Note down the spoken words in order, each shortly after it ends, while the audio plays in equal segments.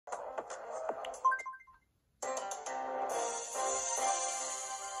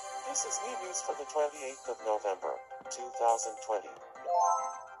This is new news for the 28th of November, 2020.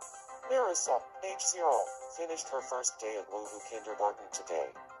 Marissa, age 0, finished her first day at Woohoo Kindergarten today.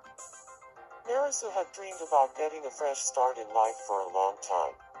 Marissa had dreamed about getting a fresh start in life for a long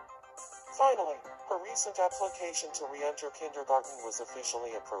time. Finally, her recent application to re-enter kindergarten was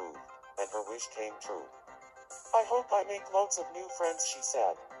officially approved, and her wish came true. "I hope I make loads of new friends," she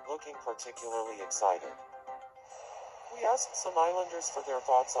said, looking particularly excited. We asked some Islanders for their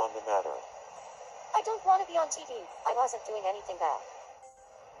thoughts on the matter. "I don't want to be on TV. I wasn't doing anything bad."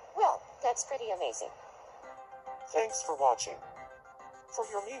 "Well, that's pretty amazing." Thanks for watching. For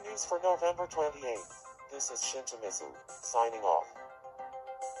your Me News for November 28th, this is Shintamizu, signing off.